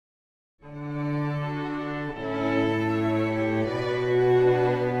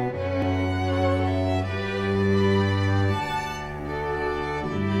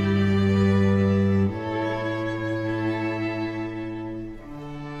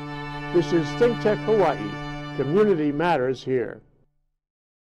This is ThinkTech Hawaii. Community matters here.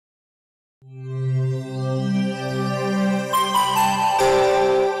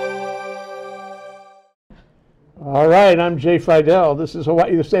 All right, I'm Jay Fidel. This is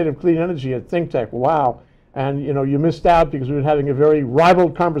Hawaii, the state of clean energy at ThinkTech. Wow. And you know, you missed out because we've been having a very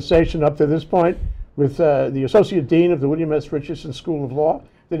ribald conversation up to this point with the Associate Dean of the William S. Richardson School of Law,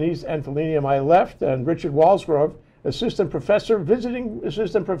 Denise Antolini on my left, and Richard Wallsgrove, Assistant Professor, visiting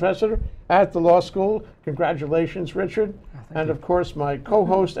Assistant Professor at the law school. Congratulations, Richard. And of course, my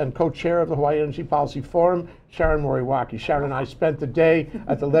co-host and co-chair of the Hawaii Energy Policy Forum, Sharon Moriwaki. Sharon and I spent the day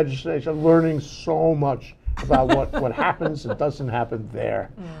at the legislature learning so much about what happens and doesn't happen there.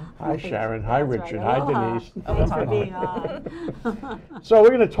 Hi, Sharon. Hi, Richard. Hi, Denise. Thanks for being on. So we're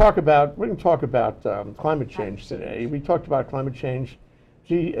going to talk about climate change today. We talked about climate change,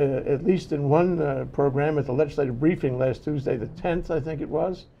 at least in one program at the legislative briefing last Tuesday, the 10th, I think it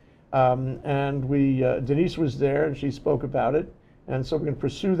was. And Denise was there and she spoke about it. And so we're going to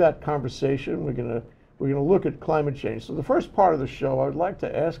pursue that conversation. We're going to look at climate change. So the first part of the show, I would like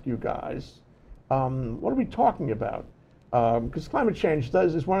to ask you guys, what are we talking about? Because climate change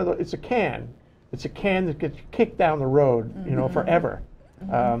is one of the, it's a can that gets kicked down the road, you know, forever.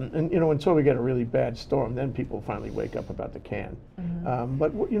 And you know, until we get a really bad storm, then people finally wake up about the can.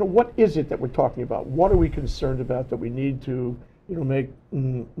 But you know, what is it that we're talking about? What are we concerned about that we need to, you know, make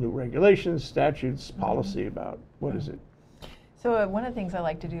new regulations, statutes, policy about? What is it? So one of the things I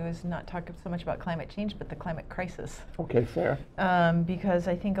like to do is not talk so much about climate change, but the climate crisis. Okay, fair. Because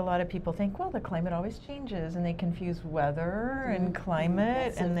I think a lot of people think, well, the climate always changes, and they confuse weather and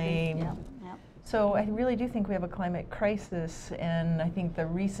climate, and they. Yep. So I really do think we have a climate crisis, and I think the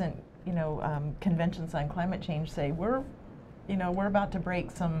recent, you know, conventions on climate change say we're about to break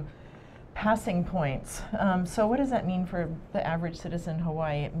some passing points. So what does that mean for the average citizen in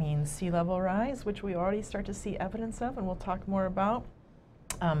Hawaii? It means sea level rise, which we already start to see evidence of, and we'll talk more about.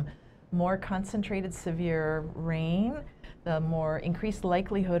 More concentrated severe rain, the more increased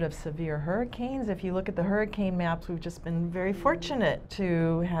likelihood of severe hurricanes. If you look at the hurricane maps, we've just been very fortunate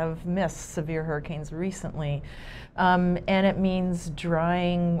to have missed severe hurricanes recently. And it means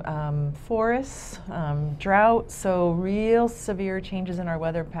drying forests, drought, so real severe changes in our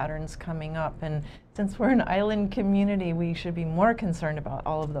weather patterns coming up. And since we're an island community, we should be more concerned about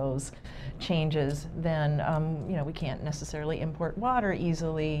all of those changes than, you know, we can't necessarily import water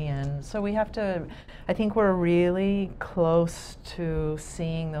easily. And so we have to, I think we're really close to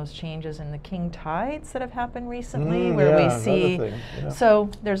seeing those changes in the king tides that have happened recently, where we see, so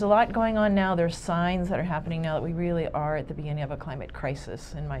there's a lot going on now. There's signs that are happening now that we really are at the beginning of a climate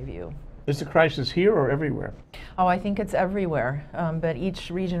crisis, in my view. Is the crisis here or everywhere? Oh, I think it's everywhere, but each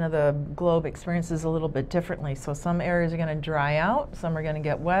region of the globe experiences a little bit differently. So some areas are going to dry out, some are going to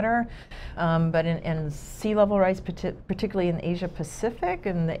get wetter, but in sea level rise, particularly in Asia Pacific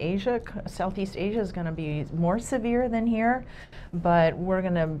and Southeast Asia is going to be more severe than here, but we're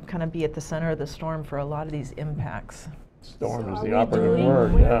going to kind of be at the center of the storm for a lot of these impacts. Storm is the operative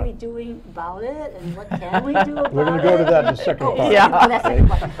word. What are we doing about it, and what can we do about it? We're going to go to that in the second part. Yeah. Oh, that's second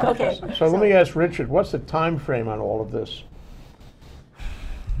part. Okay. So let me ask Richard, what's the time frame on all of this?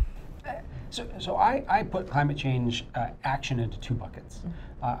 So I put climate change action into two buckets.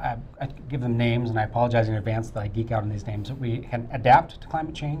 I give them names, and I apologize in advance that I geek out on these names. We can adapt to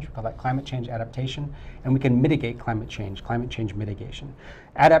climate change, we call that climate change adaptation, and we can mitigate climate change mitigation.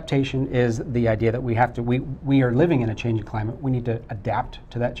 Adaptation is the idea that we are living in a changing climate, we need to adapt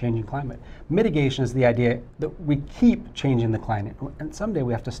to that changing climate. Mitigation is the idea that we keep changing the climate, and someday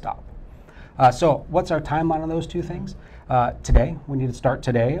we have to stop. So what's our timeline on those two things? Today, we need to start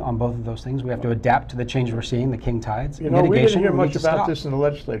today on both of those things. We have to adapt to the change we're seeing, the king tides. You know, we didn't hear much about this in the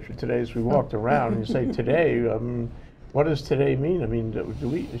legislature today as we walked around. And you say today, what does today mean? I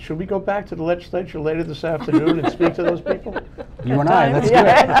mean, should we go back to the legislature later this afternoon and speak to those people? You and I, let's do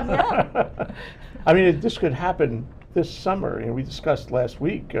it. I mean, this could happen this summer. You know, we discussed last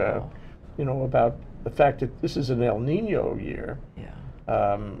week, you know, about the fact that this is an El Nino year. Yeah.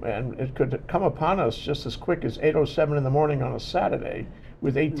 And it could come upon us just as quick as 8:07 in the morning on a Saturday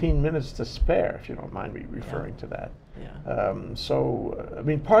with 18 minutes to spare, if you don't mind me referring to that. Yeah. So, I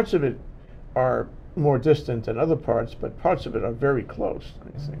mean, parts of it are more distant than other parts, but parts of it are very close,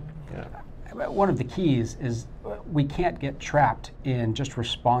 I think. Yeah. One of the keys is we can't get trapped in just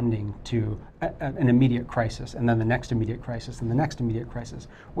responding to an immediate crisis and then the next immediate crisis and the next immediate crisis.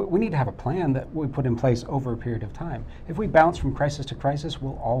 We need to have a plan that we put in place over a period of time. If we bounce from crisis to crisis,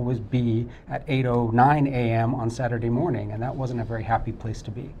 we'll always be at 8:09 a.m. on Saturday morning, and that wasn't a very happy place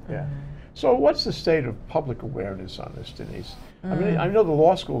to be. Yeah. So what's the state of public awareness on this, Denise? I mean, I know the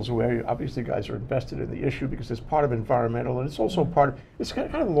law school's aware. Obviously, you guys are invested in the issue because it's part of environmental, and it's also part of, it's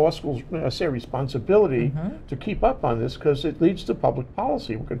kind of the law school's, say, responsibility to keep up on this because it leads to public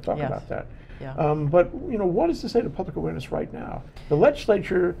policy. We're going to talk about that. Yeah. But, what is the state of public awareness right now? The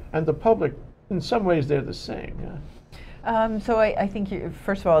legislature and the public, in some ways, they're the same, yeah? So I think,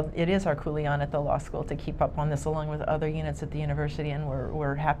 first of all, it is our kuleana at the law school to keep up on this along with other units at the university, and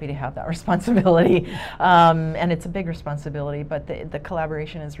we're happy to have that responsibility. And it's a big responsibility, but the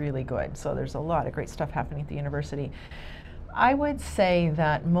collaboration is really good. So there's a lot of great stuff happening at the university. I would say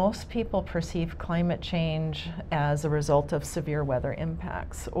that most people perceive climate change as a result of severe weather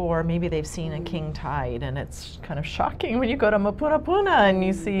impacts, or maybe they've seen a king tide, and it's kind of shocking when you go to Mapunapuna and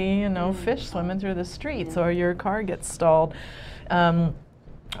you see, fish swimming through the streets, or your car gets stalled.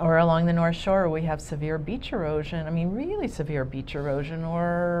 Or along the North Shore, we have severe beach erosion. I mean, really severe beach erosion,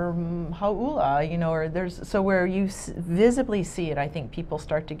 or hauula, or so where you visibly see it, I think people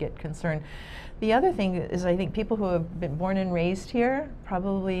start to get concerned. The other thing is, I think people who have been born and raised here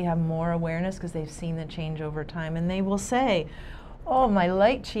probably have more awareness because they've seen the change over time, and they will say, oh, my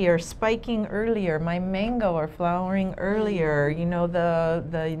lychee are spiking earlier, my mango are flowering earlier,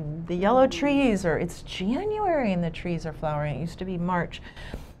 the yellow trees, or it's January and the trees are flowering. It used to be March.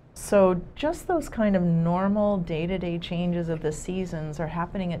 So just those kind of normal day-to-day changes of the seasons are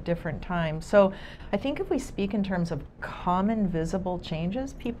happening at different times. So I think if we speak in terms of common visible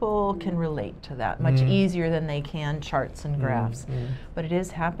changes, people can relate to that much easier than they can charts and graphs. But it is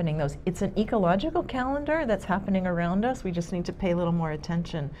happening. It's an ecological calendar that's happening around us. We just need to pay a little more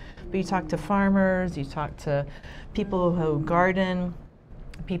attention. But you talk to farmers, you talk to people who garden,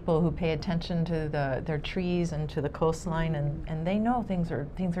 people who pay attention to their trees and to the coastline, and they know things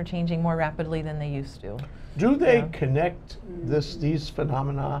are changing more rapidly than they used to. Do they connect these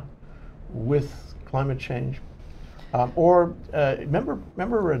phenomena with climate change?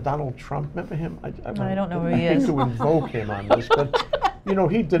 Remember Donald Trump? Remember him? I don't know who he is. I hate to invoke him on this, but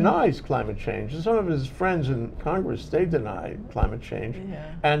he denies climate change, and some of his friends in Congress, they deny climate change.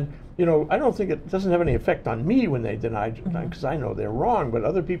 Yeah. And I don't think it doesn't have any effect on me when they deny, because I know they're wrong. But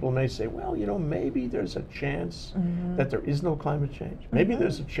other people may say, well, maybe there's a chance that there is no climate change. Maybe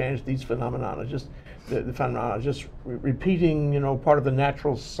there's a chance these phenomena are just the phenomena are just repeating, part of the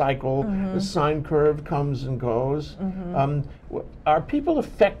natural cycle. The sine curve comes and goes. Are people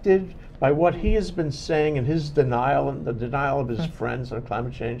affected by what he has been saying and his denial and the denial of his friends on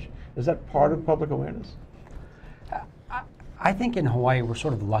climate change? Is that part of public awareness? I think in Hawaii we're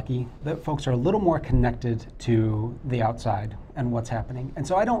sort of lucky that folks are a little more connected to the outside and what's happening. And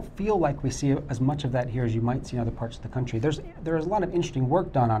so I don't feel like we see as much of that here as you might see in other parts of the country. There is a lot of interesting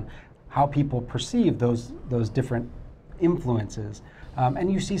work done on how people perceive those different influences.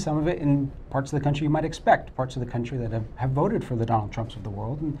 And you see some of it in parts of the country you might expect, parts of the country that have voted for the Donald Trumps of the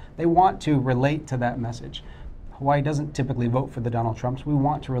world, and they want to relate to that message. Hawaii doesn't typically vote for the Donald Trumps. We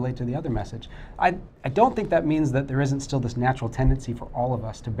want to relate to the other message. I don't think that means that there isn't still this natural tendency for all of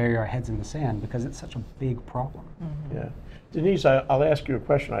us to bury our heads in the sand, because it's such a big problem. Yeah. Denise, I'll ask you a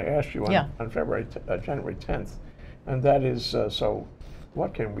question I asked you on January 10th, and that is, so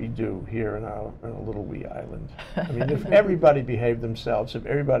what can we do here in a little wee island? I mean, if everybody behaved themselves, if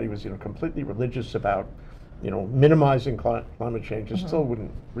everybody was completely religious about minimizing climate change, it still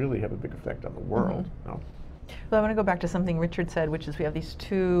wouldn't really have a big effect on the world. No? Well, I want to go back to something Richard said, which is we have these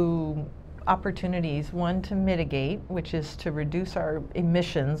two opportunities. One, to mitigate, which is to reduce our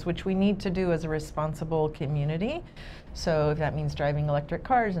emissions, which we need to do as a responsible community. So if that means driving electric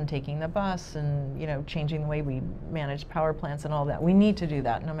cars and taking the bus and changing the way we manage power plants and all that, we need to do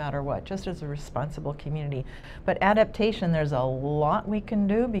that no matter what, just as a responsible community. But adaptation, there's a lot we can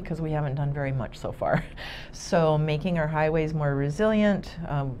do because we haven't done very much so far. So making our highways more resilient,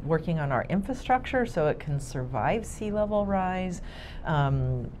 working on our infrastructure so it can survive sea level rise,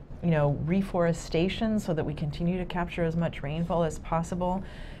 reforestation so that we continue to capture as much rainfall as possible.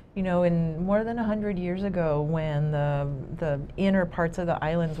 In more than 100 years ago, when the inner parts of the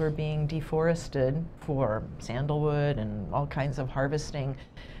islands were being deforested for sandalwood and all kinds of harvesting,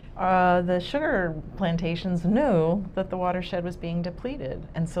 the sugar plantations knew that the watershed was being depleted.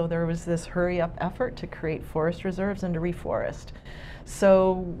 And so there was this hurry-up effort to create forest reserves and to reforest.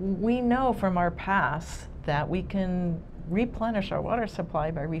 So we know from our past that we can replenish our water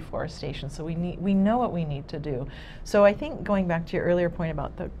supply by reforestation. So we know what we need to do. So I think going back to your earlier point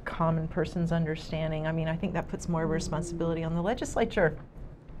about the common person's understanding, I think that puts more responsibility on the legislature.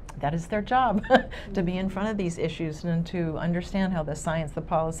 that is their job, to be in front of these issues and to understand how the science, the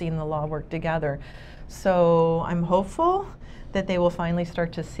policy, and the law work together. So I'm hopeful that they will finally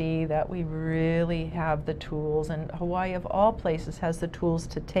start to see that we really have the tools, and Hawaii of all places has the tools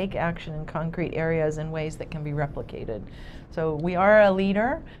to take action in concrete areas in ways that can be replicated. So we are a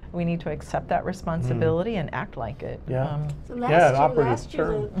leader. We need to accept that responsibility and act like it. Yeah. So Yeah, last year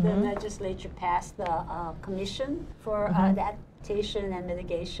term. the legislature passed the commission for adaptation and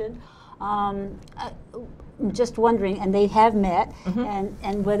mitigation. I'm just wondering, and they have met,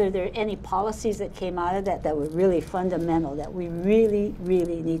 and whether there are any policies that came out of that that were really fundamental, that we really,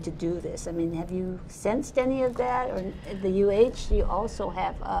 really need to do this. I mean, have you sensed any of that? Or at the UH, you also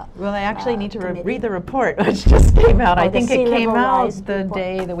have well, I actually need to committee? read the report, which just came out. Oh, I the think it sea came level out rise the report.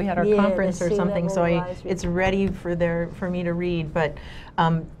 day that we had our Yeah, the conference or sea something, level so rise it's report. ready for me to read. But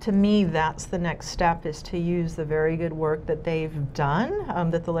to me, that's the next step, is to use the very good work that they've done,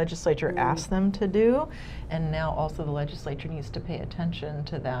 that the legislature asked them to do, and now also the legislature needs to pay attention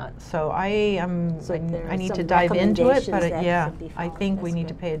to that. So I there are need to some dive into it, recommendations but that yeah, should be I followed. think we That's need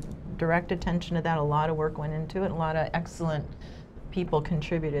to good. pay direct attention to that. A lot of work went into it, and a lot of excellent people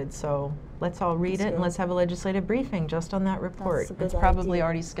contributed. So let's all read That's it, and good. let's have a legislative briefing just on that report. a good It's probably idea.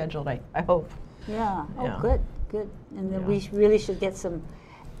 already scheduled, I hope. Yeah. Oh, Yeah. good, good. And then Yeah. we really should get some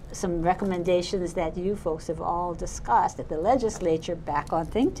recommendations that you folks have all discussed at the legislature back on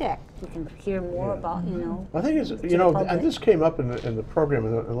ThinkTech. We can hear more about, you know. I think it's, to you the know, public. and this came up in the program,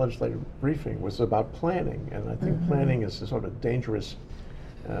 in the legislative briefing, was about planning. And I think planning is a sort of dangerous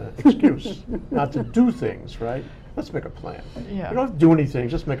excuse not to do things, right? Let's make a plan. Yeah. You don't have to do anything,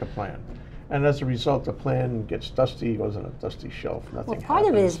 just make a plan. And as a result, the plan gets dusty, goes on a dusty shelf, nothing Well, part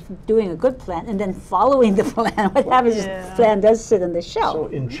of it is happens. doing a good plan and then following the plan. What happens is Yeah. the plan does sit on the shelf. So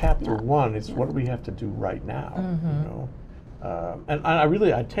in chapter Yeah. 1, it's what do we have to do right now, you know? And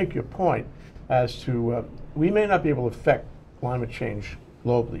I take your point as to, we may not be able to affect climate change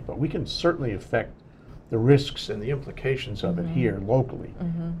globally, but we can certainly affect the risks and the implications of it here locally.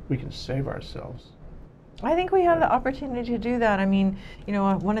 We can save ourselves. I think we have the opportunity to do that. I mean, you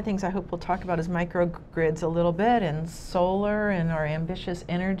know, one of the things I hope we'll talk about is microgrids a little bit, and solar, and our ambitious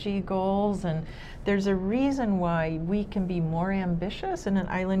energy goals. And there's a reason why we can be more ambitious in an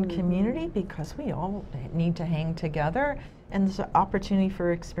island community, because we all need to hang together. And there's an opportunity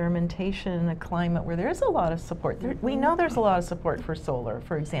for experimentation in a climate where there is a lot of support. We know there's a lot of support for solar,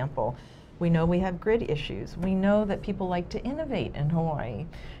 for example. We know we have grid issues. We know that people like to innovate in Hawaii.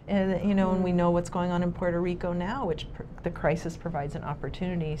 You know, and we know what's going on in Puerto Rico now, which the crisis provides an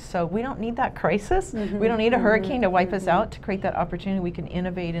opportunity. So we don't need that crisis. We don't need a hurricane to wipe us out to create that opportunity. We can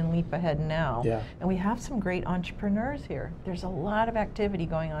innovate and leap ahead now. Yeah. And we have some great entrepreneurs here. There's a lot of activity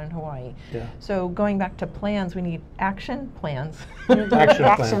going on in Hawaii. Yeah. So going back to plans, we need action plans. Action plan.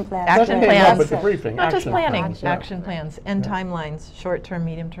 Action plans. Action That came plans. up at the briefing. Not just action planning, plans, yeah. action plans and timelines, short term,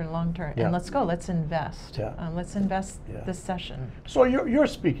 medium term, long term. Yeah. And let's go, let's invest. Yeah. Let's invest Yeah. this session. So you're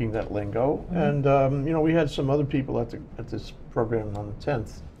speaking that lingo, and you know, we had some other people at this program on the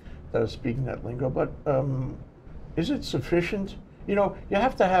 10th that are speaking that lingo. But is it sufficient? You know, you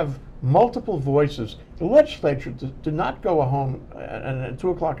have to have multiple voices. The legislature do not go home and at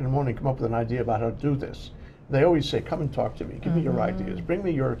 2 o'clock in the morning come up with an idea about how to do this. They always say, "Come and talk to me. Give me your ideas. Bring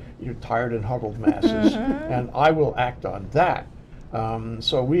me your tired and huddled masses, and I will act on that."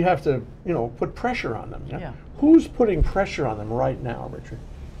 So we have to, you know, put pressure on them. Yeah. Who's putting pressure on them right now, Richard?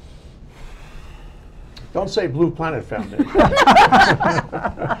 Don't say Blue Planet Foundation.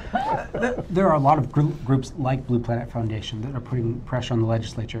 There are a lot of groups like Blue Planet Foundation that are putting pressure on the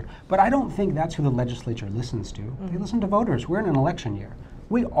legislature, but I don't think that's who the legislature listens to. They listen to voters. We're in an election year.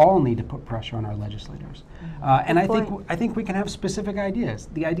 We all need to put pressure on our legislators. And I think we can have specific ideas.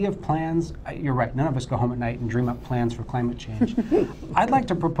 The idea of plans, you're right, none of us go home at night and dream up plans for climate change. I'd like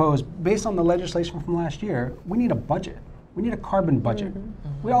to propose, based on the legislation from last year, we need a budget. We need a carbon budget.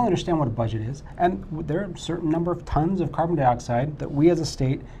 We all understand what a budget is, and there are a certain number of tons of carbon dioxide that we as a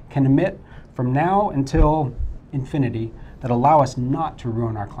state can emit from now until infinity that allow us not to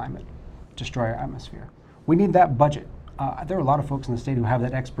ruin our climate, destroy our atmosphere. We need that budget. There are a lot of folks in the state who have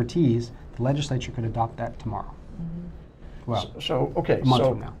that expertise. The legislature could adopt that tomorrow. Well, So okay, a month so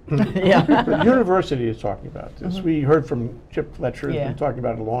from now. Yeah. the university is talking about this. We heard from Chip Fletcher. He's Yeah. been talking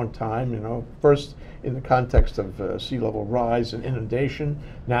about it a long time. You know, first in the context of sea level rise and inundation.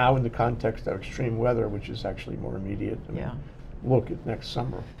 Now in the context of extreme weather, which is actually more immediate. I mean, Yeah. look at next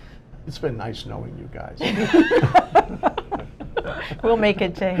summer. It's been nice knowing you guys. We'll make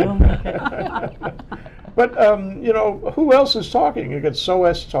it, Jay. We'll make it. But you know, who else is talking? You got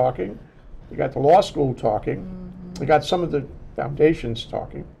SOS talking. You got the law school talking. You got some of the foundation's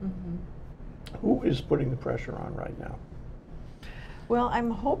talking. Mm-hmm. Who is putting the pressure on right now? Well,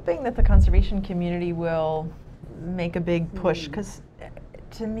 I'm hoping that the conservation community will make a big push, because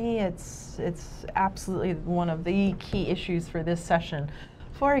to me it's absolutely one of the key issues for this session.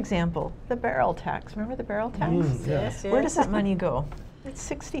 For example, the barrel tax. Remember the barrel tax? Yes, Where does yes. that money go? It's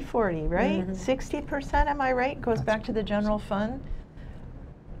 60-40, right? 60%, am I right, goes back to the general fund.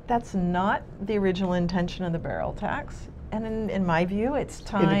 That's not the original intention of the barrel tax. And in my view, it's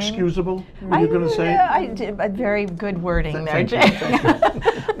time. Inexcusable, were you going to say? Yeah, I did, very good wording there, Thank you, Jay. thank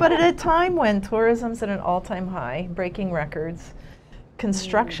you. But at a time when tourism's at an all-time high, breaking records,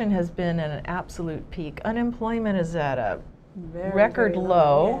 construction has been at an absolute peak, unemployment is at a Very, record very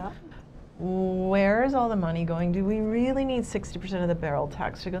low. yeah. Where is all the money going? Do we really need 60% of the barrel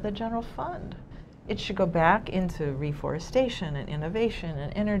tax to go to the general fund? It should go back into reforestation and innovation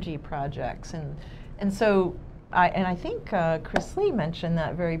and energy projects. And so I think Chris Lee mentioned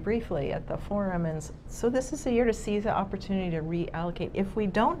that very briefly at the forum. And so this is a year to seize the opportunity to reallocate. If we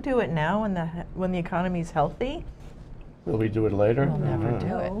don't do it now when the economy's healthy, Will we do it later? we'll never do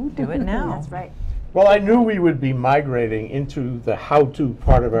No. it. Do it now. That's right. Well, I knew we would be migrating into the how-to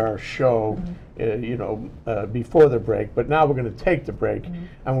part of our show, before the break, but now we're going to take the break.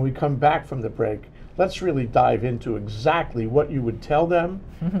 And when we come back from the break, let's really dive into exactly what you would tell them,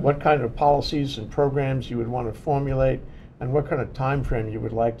 what kind of policies and programs you would want to formulate, and what kind of time frame you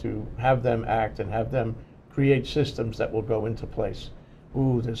would like to have them act and have them create systems that will go into place.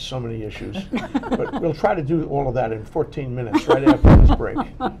 Ooh, there's so many issues. But we'll try to do all of that in 14 minutes right after this break.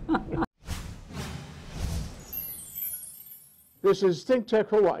 This is ThinkTech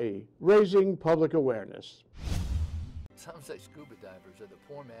Hawaii, raising public awareness. Some say scuba divers are the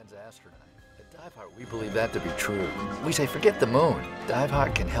poor man's astronaut. At DiveHeart, we believe that to be true. We say forget the moon.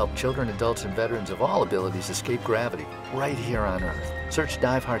 DiveHeart can help children, adults, and veterans of all abilities escape gravity right here on Earth. Search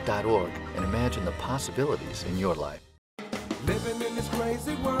diveheart.org and imagine the possibilities in your life. Living in this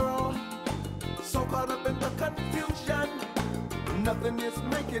crazy world, so caught up in the confusion, nothing is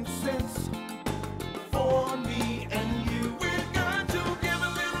making sense for me and you. We've got to give a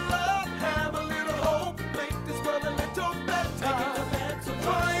little love, have a little hope, make this world a little better.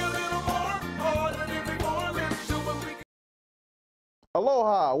 Try a little more, harder than before, let's do what we can.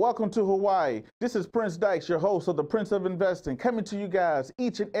 Aloha, welcome to Hawaii. This is Prince Dykes, your host of the Prince of Investing, coming to you guys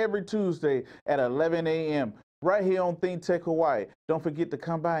each and every Tuesday at 11 a.m. right here on ThinkTech Hawaii. Don't forget to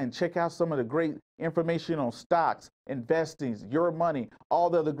come by and check out some of the great information on stocks, investing, your money, all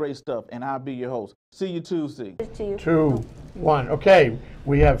the other great stuff, and I'll be your host. See you Tuesday. 2, 1. Okay,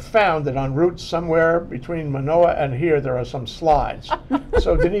 we have found that en route somewhere between Manoa and here there are some slides.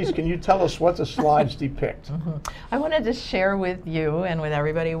 So Denise, can you tell us what the slides depict? I wanted to share with you and with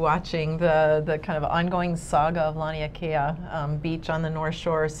everybody watching the kind of ongoing saga of Laniakea Beach on the North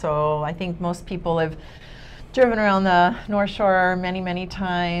Shore. So I think most people have driven around the North Shore many, many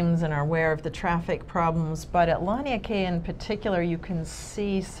times and are aware of the traffic problems, but at Laniakea in particular, you can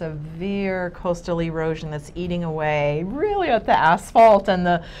see severe coastal erosion that's eating away really at the asphalt, and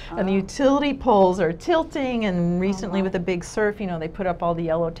the utility poles are tilting, and recently with the big surf, they put up all the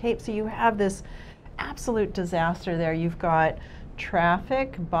yellow tape, so you have this absolute disaster there. You've got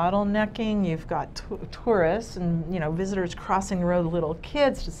traffic bottlenecking, you've got tourists and visitors crossing the road, little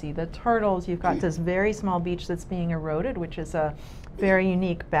kids to see the turtles. You've got this very small beach that's being eroded, which is a very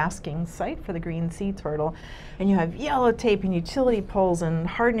unique basking site for the green sea turtle, and you have yellow tape and utility poles and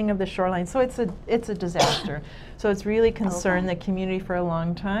hardening of the shoreline. So it's a disaster. So it's really concerned the community for a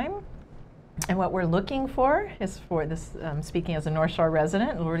long time. And what we're looking for is for this, speaking as a North Shore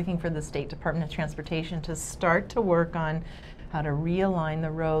resident, we're looking for the State Department of Transportation to start to work on how to realign the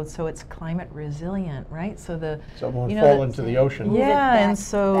road so it's climate resilient, right? So So it won't fall into the ocean. Move it yeah, and back,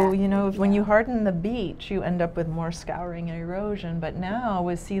 so back. when you harden the beach, you end up with more scouring and erosion. But now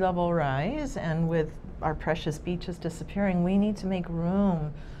with sea level rise and with our precious beaches disappearing, we need to make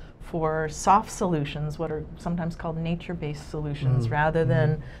room for soft solutions, what are sometimes called nature-based solutions, rather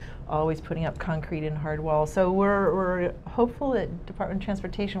than always putting up concrete and hard walls. So we're hopeful that Department of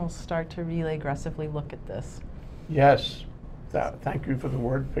Transportation will start to really aggressively look at this. Yes. Thank you for the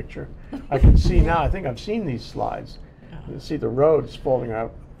word picture. I can see now, I think I've seen these slides. You see the roads falling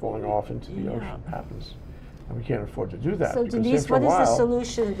off into the ocean happens. And we can't afford to do that. So because Denise, after a what is the while-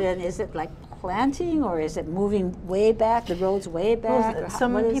 solution then? Is it like planting, or is it moving way back, the roads way back? or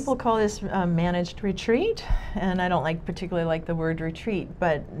Some what is- people call this managed retreat, and I don't particularly like the word retreat,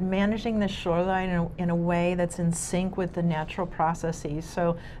 but managing the shoreline in a way that's in sync with the natural processes.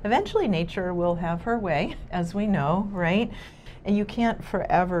 So eventually nature will have her way, as we know, right? And you can't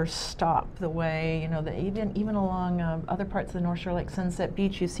forever stop the way, you know, even along other parts of the North Shore, like Sunset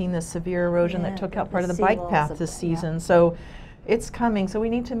Beach, you've seen this severe erosion that took out part of the bike path this season. So it's coming. So we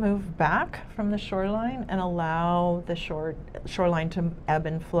need to move back from the shoreline and allow the shoreline to ebb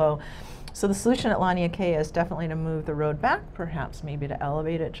and flow. So the solution at Laniakea is definitely to move the road back, perhaps maybe to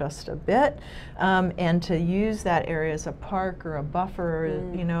elevate it just a bit, and to use that area as a park or a buffer,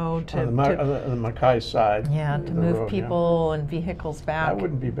 you know, to on the Mackay side. Yeah, to move people and vehicles back. That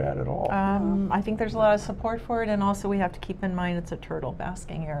wouldn't be bad at all. I think there's a lot of support for it, and also we have to keep in mind it's a turtle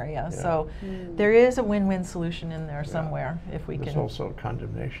basking area. So there is a win-win solution in there somewhere if we There's can. also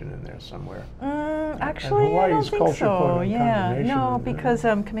condemnation in there somewhere. Actually, I don't Hawaii's think culture so. put on Yeah, condemnation no, in there. because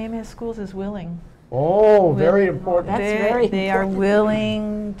Kamehameha Schools is willing. Oh, very important. That's very They are important.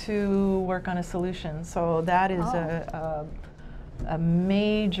 willing to work on a solution. So that is a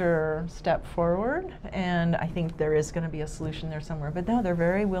major step forward, and I think there is going to be a solution there somewhere. But no, they're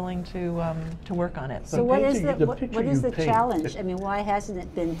very willing to work on it. So what is the what picture is you the paint, challenge? I mean, why hasn't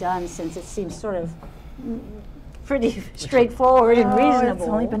it been done, since it seems sort of pretty straightforward and reasonable? It's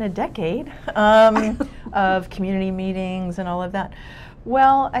only been a decade of community meetings and all of that.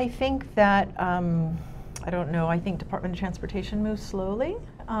 Well, I think that, I don't know, I think Department of Transportation moves slowly,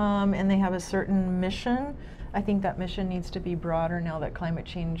 and they have a certain mission. I think that mission needs to be broader now that climate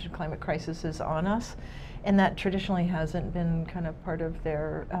change, climate crisis is on us. And that traditionally hasn't been kind of part of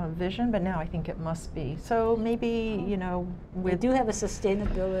their vision, but now I think it must be. So maybe, you know, We do have a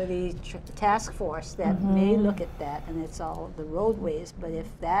sustainability task force that may look at that, and it's all the roadways, but if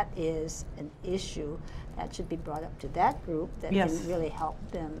that is an issue, that should be brought up to that group that Yes. can really help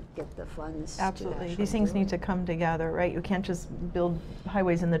them get the funds. Absolutely. These things need to come together, right? You can't just build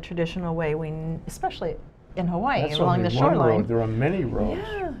highways in the traditional way, especially in Hawaii, That's along only the one shoreline. road. There are many roads.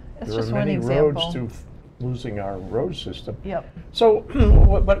 Yeah, it's There just are one many example. roads to losing our road system. Yep. So,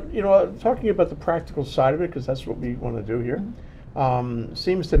 but you know, talking about the practical side of it, because that's what we want to do here,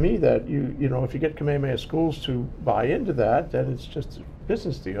 seems to me that you know, if you get Kamehameha Schools to buy into that, then it's just a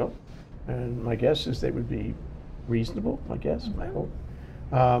business deal, and my guess is they would be reasonable. I guess, I hope.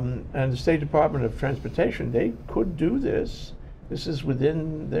 And the State Department of Transportation, they could do this. This is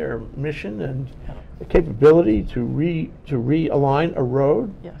within their mission and capability to realign a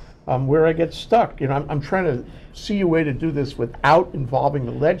road. Yes. Where I get stuck. You know, I'm trying to see a way to do this without involving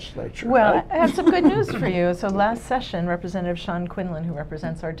the legislature. Well, right? I have some good news for you. So last session, Representative Sean Quinlan, who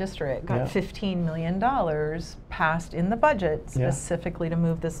represents our district, got $15 million passed in the budget specifically to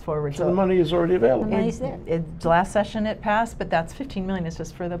move this forward. So the money is already available. The money's there. Last session it passed, but that's $15 million is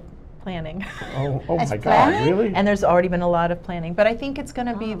just for the planning. Oh As my God, planning? really? And there's already been a lot of planning, but I think it's going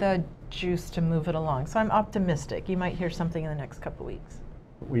to be the juice to move it along. So I'm optimistic. You might hear something in the next couple weeks.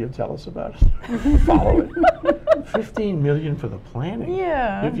 Will you tell us about it? Follow it. 15 million for the planning.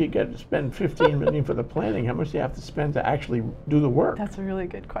 Yeah. If you get to spend 15 million for the planning, how much do you have to spend to actually do the work? That's a really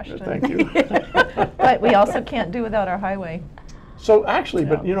good question. Thank you. But we also can't do without our highway. So actually,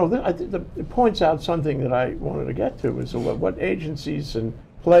 but you know, I think it points out something that I wanted to get to is what agencies and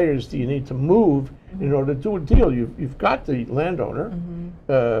players do you need to move in order to do a deal? You've got the landowner,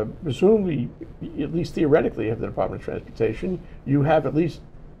 presumably, at least theoretically, you have the Department of Transportation. You have at least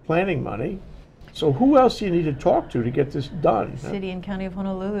planning money. So who else do you need to talk to get this done? City and County of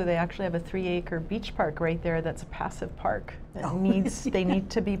Honolulu, they actually have a 3-acre beach park right there that's a passive park that needs, they need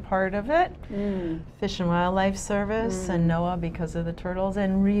to be part of it. Fish and Wildlife Service and NOAA because of the turtles,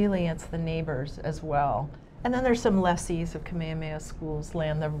 and really it's the neighbors as well. And then there's some lessees of Kamehameha Schools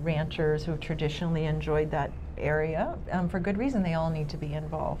land, the ranchers who've traditionally enjoyed that area. For good reason, they all need to be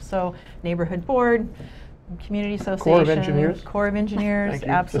involved. So neighborhood board, community association. Corps of Engineers? Corps of Engineers, Thank you.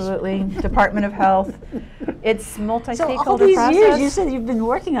 absolutely. Department of Health. It's multi-stakeholder So all these process. years, you said you've been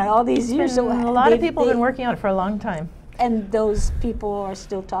working on all these years. So And a lot of they- people have been they- working on it for a long time. And those people are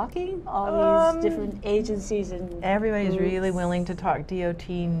still talking? All these Um, different agencies and Everybody's really groups? willing to talk. DOT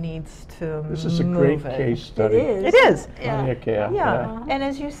needs to This is a move great it. case study. It is. It is. Laniakea, Yeah, and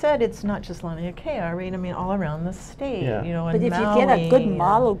as you said, it's not just Laniakea, right? I mean, all around the state, Yeah. you know, But in if you get a good Maui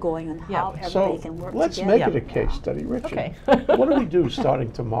model going on how Yeah. So everybody can work let's together. make it a case study, Richard. Okay. What do we do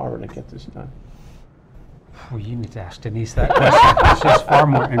starting tomorrow to get this done? Well, you need to ask Denise that question. She's far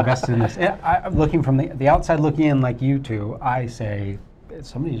more invested in this. I'm looking from the outside looking in like you two, I say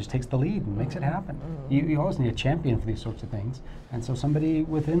somebody just takes the lead and makes it happen. You always need a champion for these sorts of things. And so somebody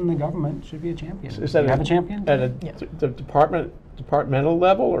within the government should be a champion. Is Do that you have a champion? At Yeah. the departmental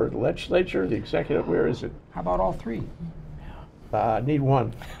level or the legislature, the executive? Where is it? How about all three? Need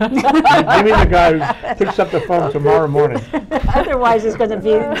one. Give me the guy who picks up the phone tomorrow morning. Otherwise, it's going to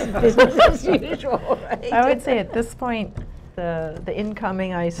be business as usual, right? I would say at this point, the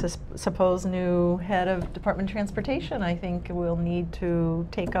incoming, I suppose, new head of Department of Transportation, I think, will need to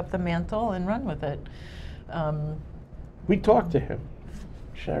take up the mantle and run with it. We talked to him.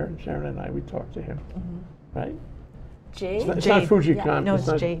 Sharon and I, we talked to him, right? Jay? It's not Fujikami. Yeah. No,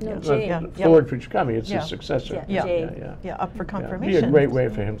 it's Jay. No, Yeah. Jay. Yeah. Floyd Fujikami, it's Yeah. his successor. Yeah. Jay. Yeah, up for Yeah. confirmation. It'd be a great way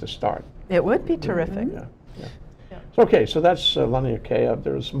for him to start. It would be terrific. Yeah. Yeah. So, okay, so that's Laniakea.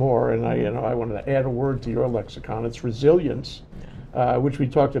 There's more, and I wanted to add a word to your lexicon. It's resilience, which we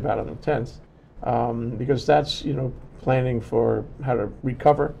talked about on the 10th, because that's planning for how to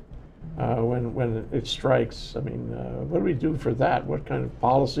recover when it strikes. I mean, what do we do for that? What kind of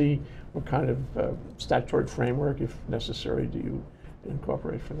policy, what kind of statutory framework, if necessary, do you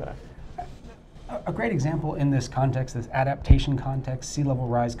incorporate for that? A great example in this context, this adaptation context, sea level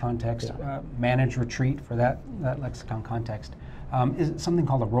rise context, managed retreat for that lexicon context, is something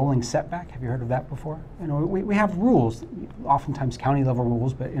called a rolling setback. Have you heard of that before? We have rules, oftentimes county level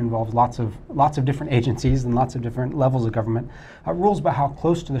rules, but involve lots of different agencies and lots of different levels of government. Rules about how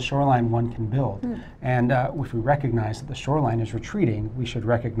close to the shoreline one can build. And if we recognize that the shoreline is retreating, we should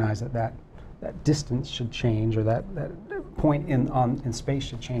recognize that distance should change, or that point in space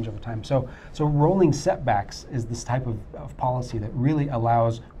should change over time. So rolling setbacks is this type of policy that really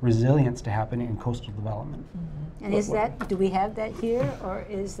allows resilience to happen in coastal development. And do we have that here, or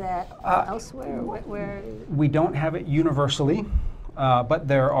is that elsewhere? Where? We don't have it universally, but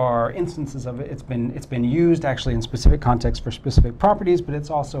there are instances of it. It's been used actually in specific contexts for specific properties, but it's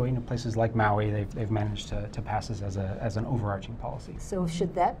also places like Maui. They've managed to pass this as an overarching policy. So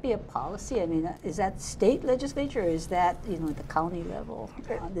should that be a policy? I mean, is that state legislature, or is that at the county level?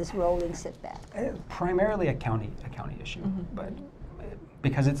 This rolling setback. Primarily a county issue, but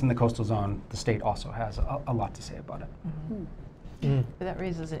because it's in the coastal zone, the state also has a lot to say about it. But that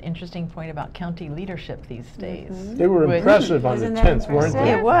raises an interesting point about county leadership these days. They were impressive on the Wasn't that 10th, weren't impressive?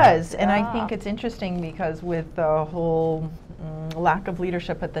 they? It was, and I think it's interesting because with the whole lack of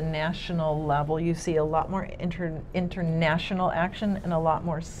leadership at the national level, you see a lot more international action and a lot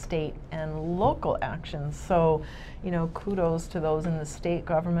more state and local action. So, kudos to those in the state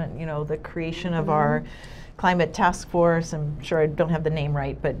government, the creation of our climate task force. I'm sure I don't have the name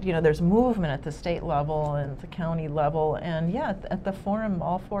right, but there's movement at the state level and the county level, and at the forum,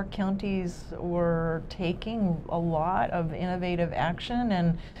 all 4 counties were taking a lot of innovative action,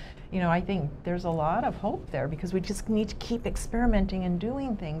 and I think there's a lot of hope there because we just need to keep experimenting and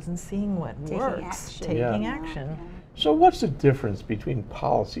doing things and seeing what works. Taking action. So what's the difference between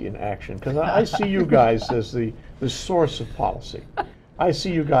policy and action? Because I see you guys as the source of policy. I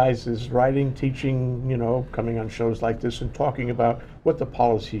see you guys as writing, teaching, coming on shows like this and talking about what the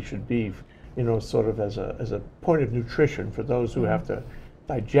policy should be, sort of as a point of nutrition for those who have to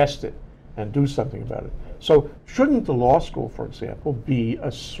digest it and do something about it. So shouldn't the law school, for example, be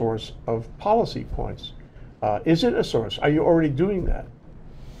a source of policy points? Is it a source? Are you already doing that?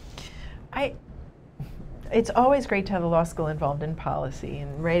 It's always great to have the law school involved in policy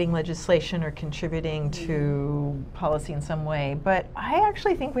and writing legislation or contributing to policy in some way, but I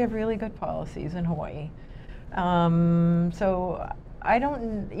actually think we have really good policies in Hawaii. So I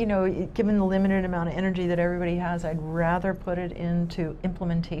don't, given the limited amount of energy that everybody has, I'd rather put it into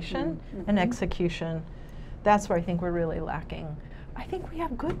implementation and execution. That's where I think we're really lacking. I think we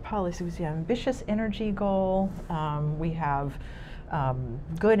have good policies. We have ambitious energy goal. We have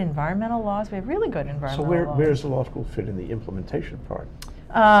good environmental laws. We have really good environmental laws. So where's the law school fit in the implementation part?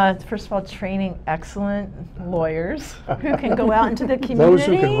 First of all, training excellent lawyers who can go out into the community. Those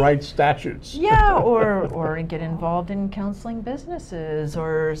who can write statutes. Yeah, or get involved in counseling businesses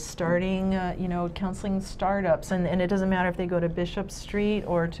or starting, counseling startups. And it doesn't matter if they go to Bishop Street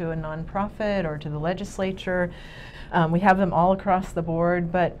or to a nonprofit or to the legislature. We have them all across the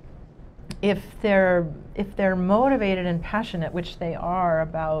board, but if they're motivated and passionate, which they are,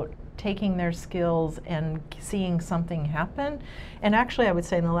 about taking their skills and seeing something happen, and actually I would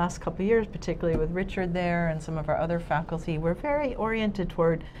say in the last couple of years, particularly with Richard there and some of our other faculty, we're very oriented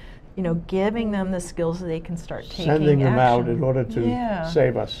toward giving them the skills so they can start taking Sending them out action. in order to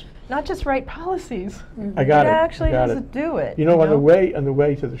save us. Not just write policies. I got it. Actually got has it. to do it. On the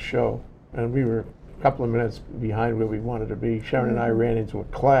way to the show, and we were a couple of minutes behind where we wanted to be, Sharon and I ran into a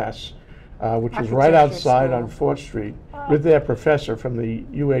class which was right outside on 4th Street with their professor from the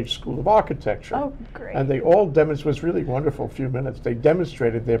UH School of Architecture. Oh, great. And they all demonstrated, it was really wonderful, a few minutes, they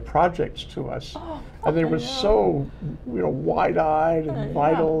demonstrated their projects to us. And they were so, wide-eyed and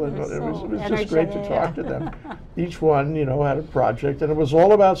vital, and it was just great to talk to them. Each one, had a project, and it was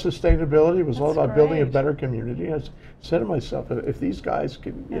all about sustainability. It was all about building a better community. I said to myself, if these guys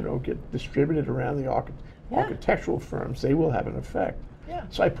can, get distributed around the architectural firms, they will have an effect. Yeah.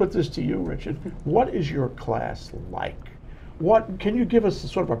 So I put this to you, Richard. What is your class like? What can you give us a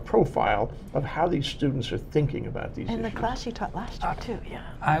sort of a profile of how these students are thinking about these And issues? the class you taught last year too, yeah.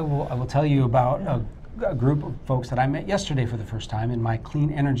 I will tell you about a group of folks that I met yesterday for the first time in my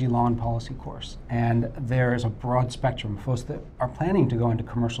Clean Energy Law and Policy course. And there is a broad spectrum of folks that are planning to go into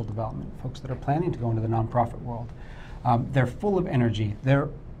commercial development, folks that are planning to go into the nonprofit world. They're full of energy. They're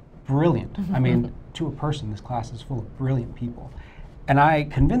brilliant. I mean, to a person, this class is full of brilliant people. And I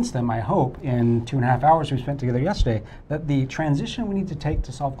convinced them, I hope, in 2.5 hours we spent together yesterday, that the transition we need to take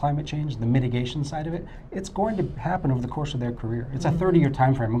to solve climate change, the mitigation side of it, it's going to happen over the course of their career. It's a 30-year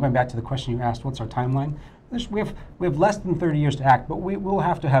time frame. I'm going back to the question you asked, what's our timeline? We have less than 30 years to act, but we will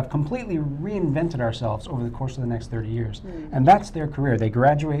have to have completely reinvented ourselves over the course of the next 30 years. And that's their career. They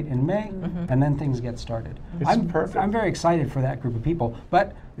graduate in May, and then things get started. It's perfect. I'm very excited for that group of people,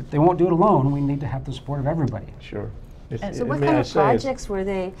 but if they won't do it alone, we need to have the support of everybody. Sure. And so what kind of projects were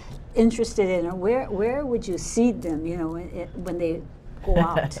they interested in, or where would you seed them, you know, when they go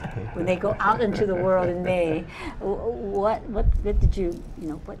out, when they go out into the world in May? What did you,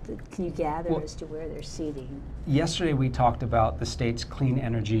 can you gather as to where they're seeding? Yesterday we talked about the state's clean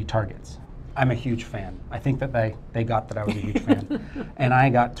energy targets. I'm a huge fan. I think that they got that I was a huge fan. And I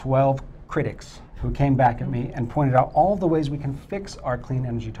got 12 critics who came back at me and pointed out all the ways we can fix our clean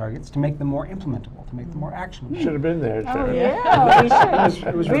energy targets to make them more implementable, to make them more actionable. Should have been there, Oh, Sharon. yeah, we should.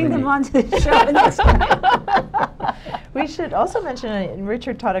 It was Bring really them neat. onto the show next time. We should also mention,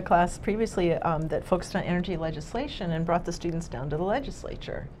 Richard taught a class previously that focused on energy legislation and brought the students down to the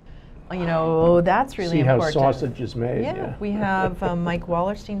legislature. You know, that's really See how important. sausage is made. Yeah, we have Mike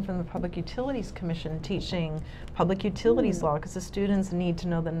Wallerstein from the Public Utilities Commission teaching public utilities law, because the students need to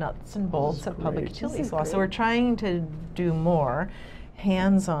know the nuts and bolts of public great. utilities law. So we're trying to do more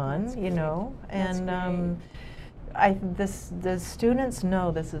hands-on, you know, and the students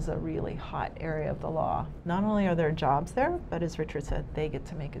know this is a really hot area of the law. Not only are there jobs there, but as Richard said, they get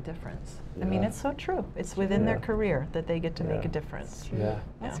to make a difference. I mean, Yeah. it's so true. It's within their career that they get to make a difference. Yeah.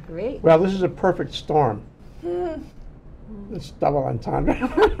 That's great. Well, this is a perfect storm. It's double entendre.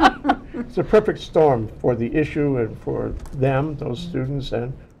 It's a perfect storm for the issue and for them, those students,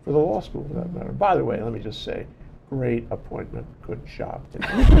 and for the law school for that matter. By the way, let me just say, great appointment. Good job.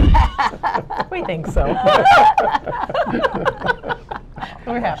 We think so.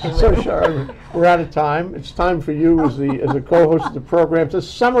 We're happy with So, it. Sharon, we're out of time. It's time for you as a co-host of the program to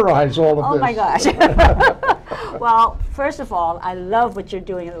summarize all of Oh this. my gosh. Well, first of all, I love what you're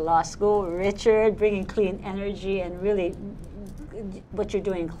doing at the law school, Richard, bringing clean energy and really what you're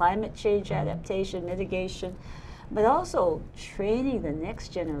doing, climate change adaptation, mitigation, but also training the next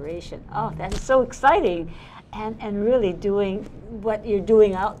generation. Oh, that is so exciting. And really doing what you're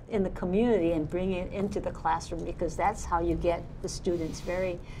doing out in the community and bringing it into the classroom, because that's how you get the students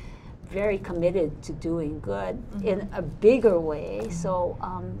very, very committed to doing good in a bigger way. So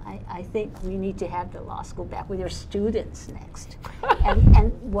I think we need to have the law school back with your students next.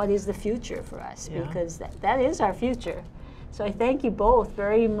 and what is the future for us? Yeah. Because that is our future. So I thank you both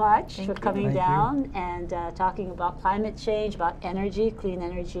very much for coming Thank you. down and talking about climate change, about energy, clean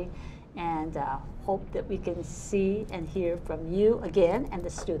energy, and hope that we can see and hear from you again and the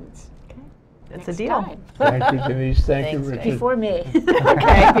students. It's a next deal. time. Thank you, Denise. Thank you, Thanks, Richard. Before May.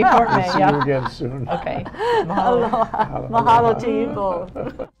 Okay, before We'll May, see yeah. you again soon. Okay. Mahalo. Aloha. Mahalo to you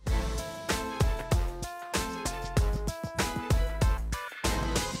both.